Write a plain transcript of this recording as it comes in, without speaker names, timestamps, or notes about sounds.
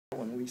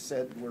we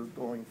said we're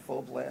going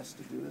full blast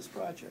to do this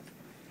project.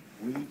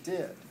 We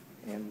did,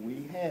 and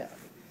we have.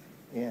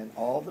 And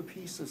all the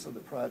pieces of the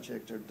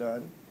project are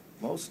done.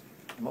 Most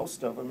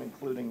of them,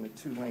 including the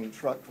 2-lane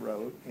truck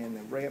road and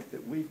the ramp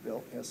that we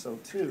built,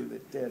 SO2,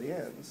 that dead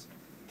ends,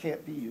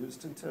 can't be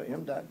used until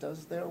MDOT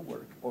does their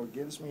work or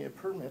gives me a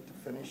permit to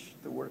finish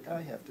the work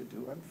I have to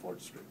do on 4th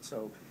Street.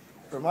 So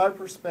from our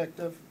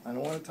perspective, I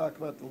don't want to talk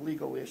about the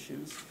legal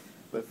issues,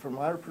 but from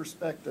our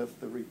perspective,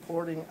 the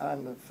reporting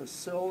on the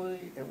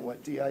facility and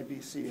what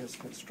DIBC has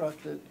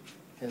constructed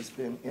has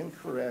been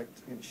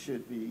incorrect and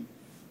should be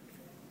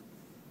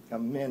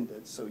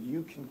amended so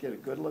you can get a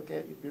good look at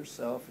it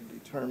yourself and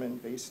determine,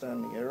 based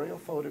on the aerial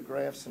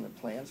photographs and the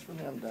plans from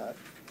MDOT,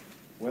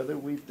 whether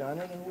we've done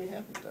it or we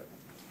haven't done it.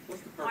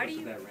 What's the purpose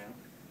of that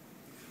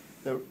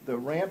ramp? The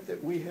ramp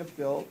that we have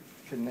built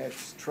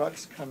connects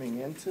trucks coming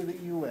into the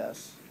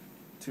U.S.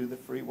 to the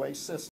freeway system.